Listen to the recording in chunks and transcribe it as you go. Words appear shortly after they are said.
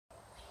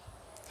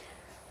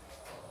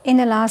In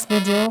the last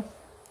video,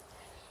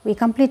 we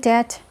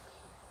completed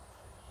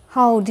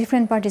how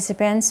different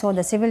participants saw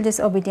the civil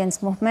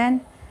disobedience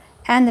movement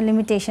and the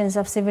limitations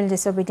of civil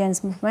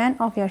disobedience movement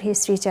of your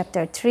history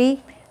chapter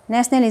 3,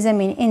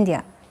 Nationalism in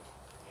India.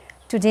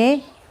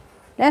 Today,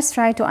 let's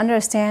try to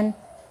understand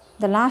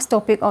the last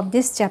topic of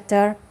this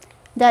chapter,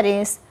 that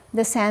is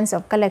the sense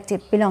of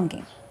collective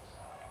belonging.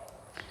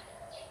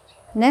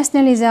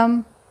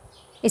 Nationalism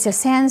is a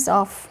sense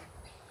of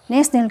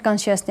national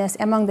consciousness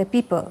among the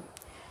people,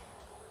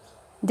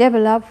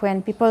 developed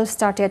when people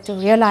started to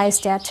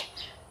realize that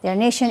their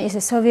nation is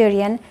a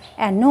sovereign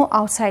and no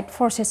outside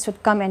forces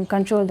should come and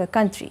control the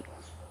country.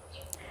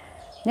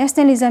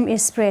 Nationalism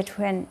is spread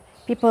when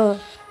people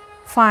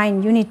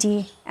find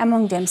unity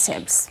among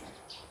themselves.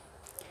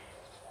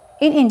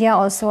 In India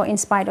also, in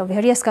spite of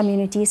various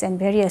communities and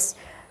various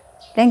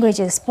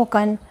languages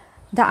spoken,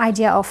 the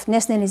idea of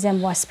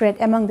nationalism was spread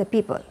among the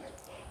people.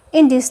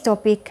 In this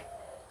topic,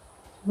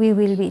 we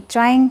will be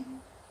trying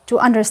to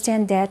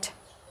understand that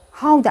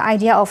how the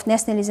idea of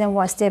nationalism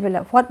was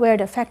developed, what were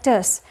the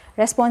factors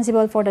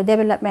responsible for the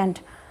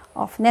development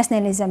of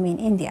nationalism in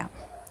India.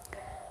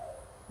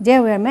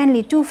 There were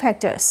mainly two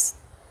factors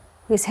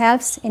which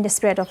helps in the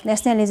spread of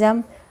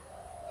nationalism.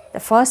 The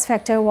first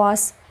factor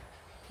was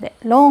the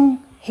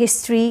long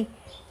history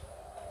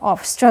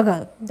of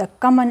struggle, the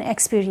common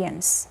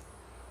experience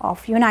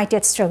of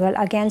united struggle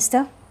against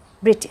the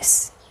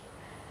British.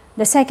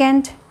 The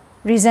second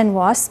reason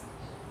was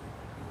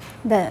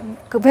the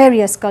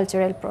various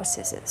cultural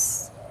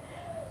processes.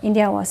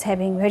 India was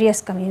having various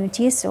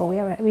communities, so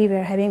we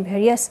were having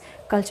various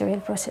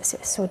cultural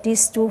processes. So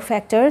these two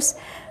factors,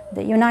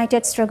 the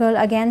united struggle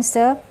against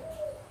the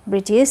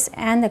British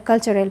and the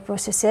cultural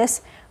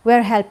processes,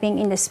 were helping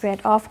in the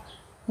spread of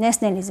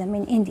nationalism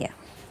in India.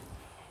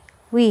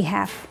 We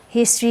have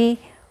history,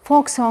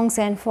 folk songs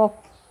and folk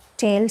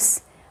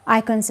tales,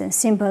 icons and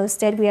symbols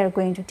that we are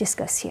going to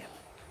discuss here.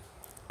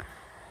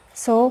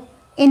 So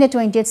in the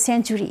 20th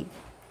century,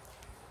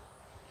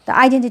 the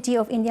identity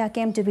of India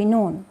came to be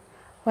known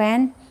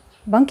when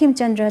Bankim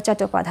Chandra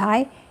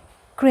Chattopadhyay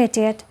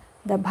created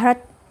the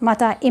Bharat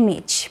Mata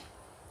image.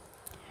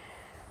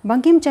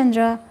 Bankim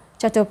Chandra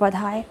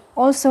Chattopadhyay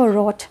also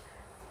wrote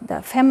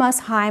the famous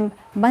hymn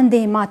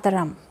Vande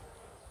Mataram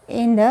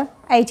in the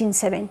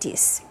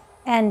 1870s,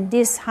 and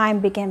this hymn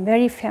became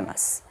very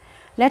famous.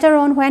 Later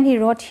on, when he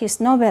wrote his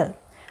novel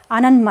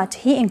Anand Mat,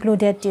 he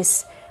included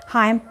this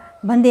hymn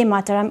Vande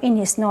Mataram in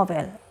his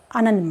novel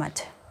Anand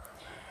Mat.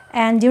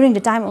 And during the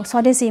time of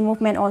Swadesi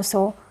movement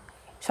also,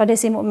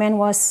 Swadesi movement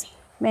was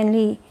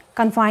mainly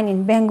confined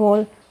in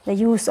Bengal, the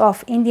use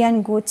of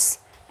Indian goods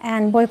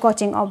and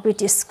boycotting of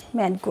British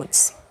made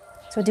goods.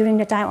 So during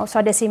the time of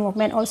Swadesi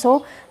movement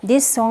also,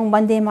 this song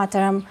Vande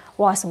Mataram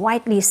was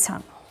widely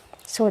sung.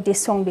 So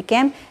this song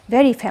became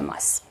very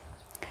famous.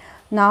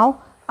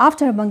 Now,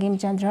 after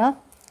Bankim Chandra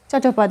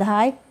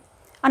Chattopadhyay,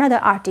 another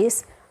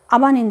artist,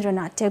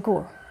 Abanindranath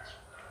Tagore,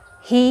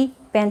 he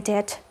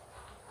painted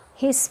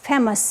his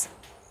famous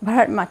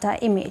Bharat Mata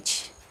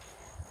image.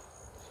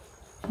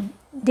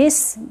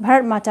 This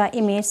Bharat Mata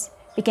image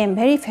became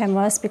very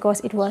famous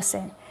because it was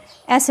an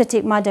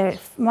ascetic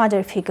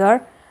mother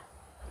figure,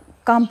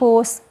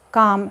 composed,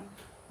 calm,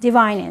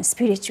 divine and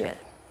spiritual.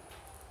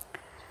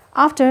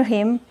 After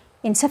him,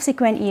 in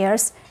subsequent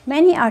years,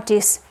 many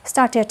artists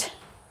started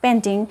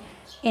painting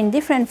in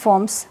different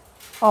forms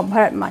of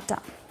Bharat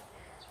Mata.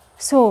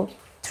 So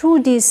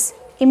through these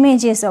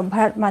images of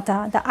Bharat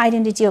Mata, the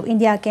identity of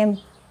India came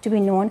to be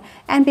known,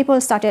 and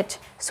people started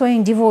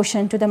showing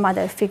devotion to the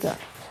mother figure,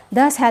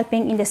 thus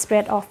helping in the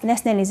spread of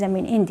nationalism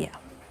in India.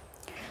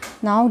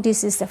 Now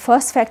this is the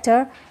first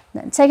factor.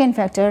 The second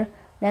factor,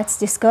 let's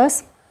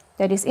discuss,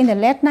 that is in the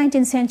late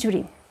 19th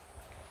century,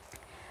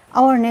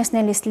 our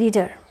nationalist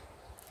leader,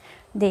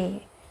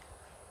 they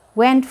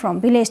went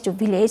from village to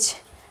village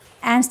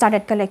and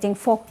started collecting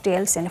folk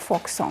tales and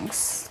folk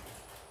songs,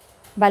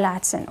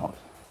 ballads and all,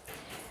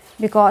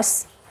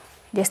 because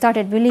they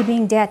started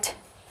believing that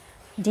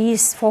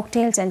these folk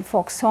tales and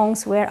folk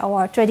songs were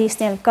our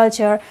traditional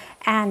culture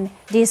and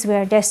these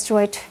were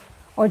destroyed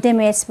or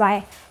damaged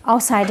by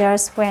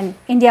outsiders when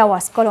India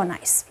was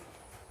colonized.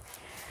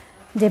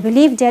 They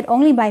believed that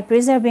only by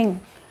preserving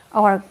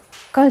our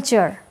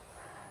culture,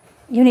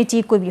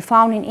 unity could be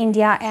found in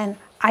India and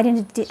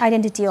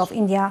identity of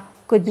India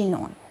could be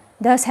known,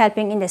 thus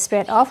helping in the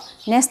spread of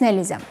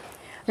nationalism.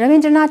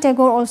 Rabindranath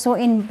Tagore also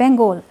in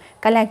Bengal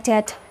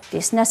collected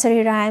these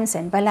nursery rhymes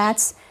and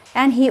ballads,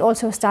 and he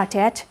also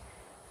started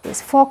this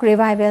folk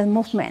revival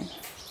movement.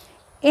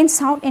 In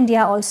South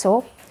India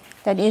also,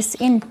 that is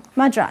in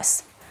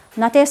Madras,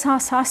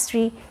 Natesa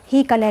Sastry,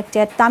 he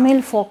collected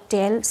Tamil folk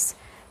tales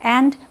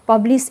and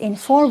published in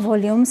 4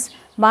 volumes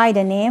by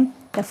the name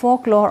The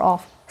Folklore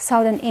of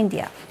Southern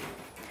India.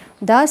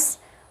 Thus,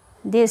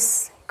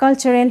 these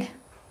cultures,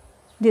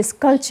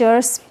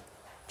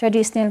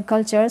 traditional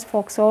cultures,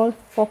 folk song,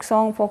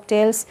 folk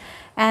tales,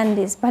 and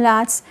these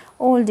ballads,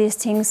 all these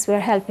things were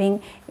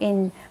helping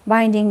in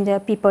binding the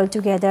people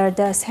together,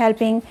 thus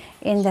helping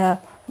in the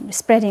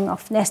spreading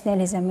of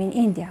nationalism in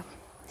India.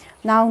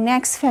 Now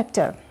next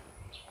factor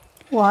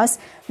was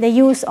the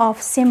use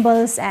of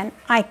symbols and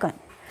icon.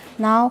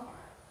 Now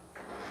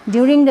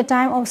during the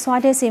time of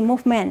Swadeshi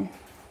movement,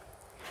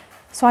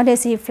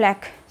 Swadeshi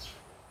flag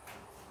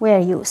were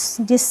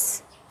used.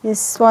 This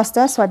was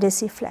the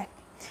Swadeshi flag.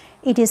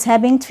 It is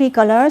having 3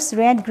 colors,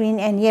 red, green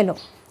and yellow.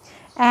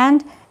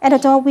 And at the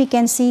top we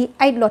can see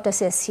 8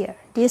 lotuses here.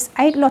 These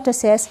 8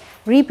 lotuses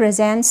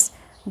represents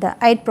the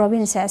 8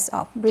 provinces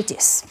of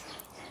British.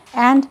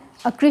 And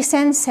a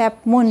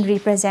crescent-shaped moon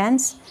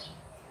represents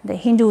the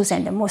Hindus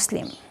and the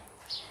Muslim.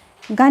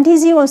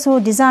 Gandhiji also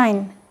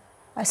designed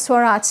a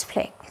Swaraj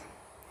flag.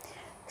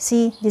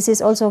 See, this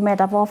is also made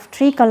up of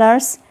 3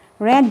 colors,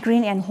 red,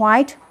 green and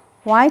white,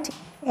 white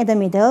at the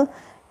middle,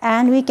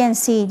 and we can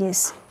see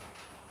this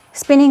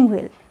spinning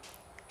wheel,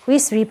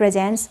 which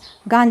represents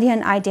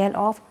Gandhian ideal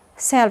of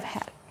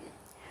self-help.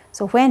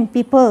 So when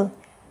people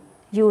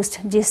used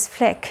this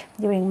flag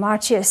during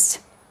marches,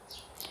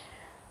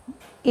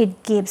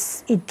 it gave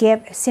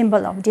a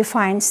symbol of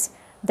defiance,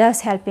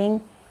 thus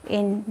helping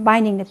in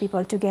binding the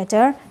people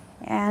together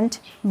and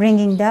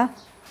bringing the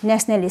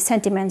nationalist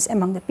sentiments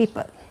among the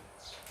people.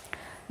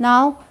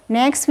 Now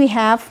next we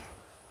have,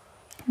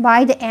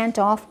 by the end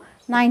of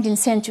 19th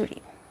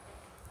century,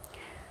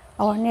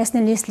 our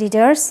nationalist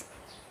leaders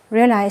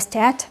realized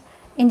that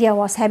India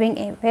was having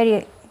a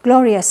very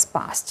glorious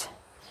past.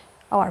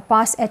 Our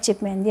past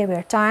achievement, there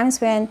were times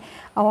when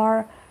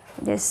there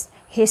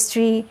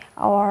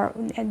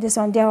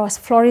was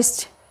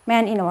flourished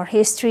man in our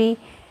history,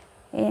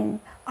 in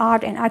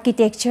art and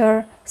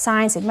architecture,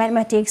 science and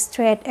mathematics,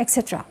 trade,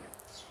 etc.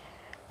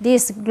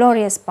 This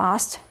glorious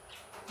past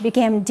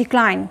became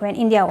declined when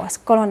India was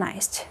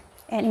colonized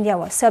and India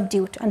was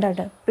subdued under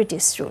the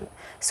British rule.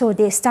 So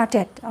they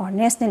started, our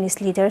nationalist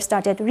leaders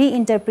started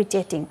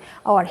reinterpreting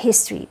our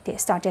history. They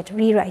started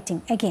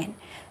rewriting again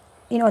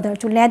in order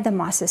to let the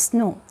masses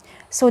know.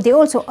 So they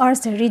also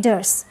urged the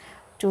readers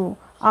to,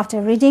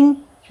 after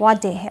reading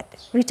what they had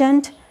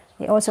written,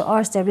 they also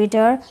urged the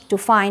reader to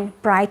find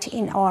pride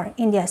in our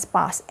India's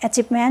past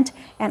achievement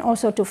and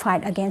also to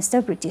fight against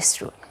the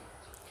British rule.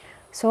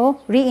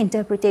 So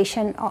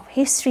reinterpretation of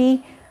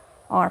history,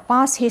 our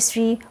past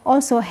history,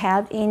 also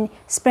helped in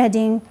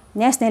spreading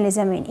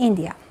nationalism in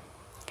India.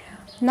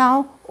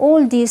 Now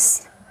all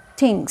these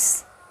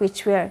things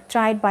which were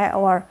tried by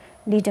our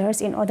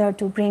leaders in order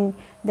to bring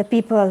the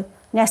people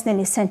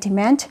nationalist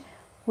sentiment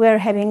were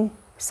having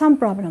some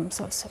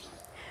problems also.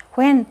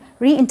 When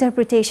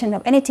reinterpretation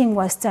of anything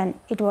was done,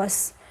 it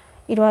was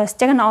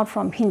taken out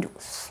from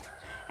Hindus.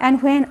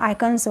 And when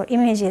icons or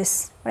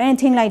images or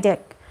anything like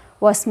that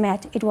was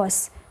made, it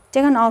was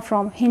taken out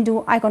from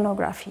Hindu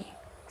iconography.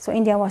 So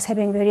India was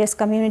having various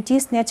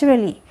communities.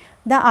 Naturally,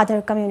 the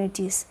other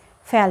communities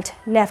felt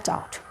left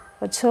out.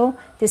 But so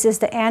this is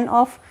the end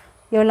of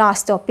your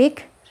last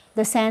topic,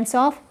 the sense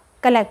of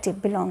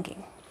collective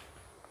belonging.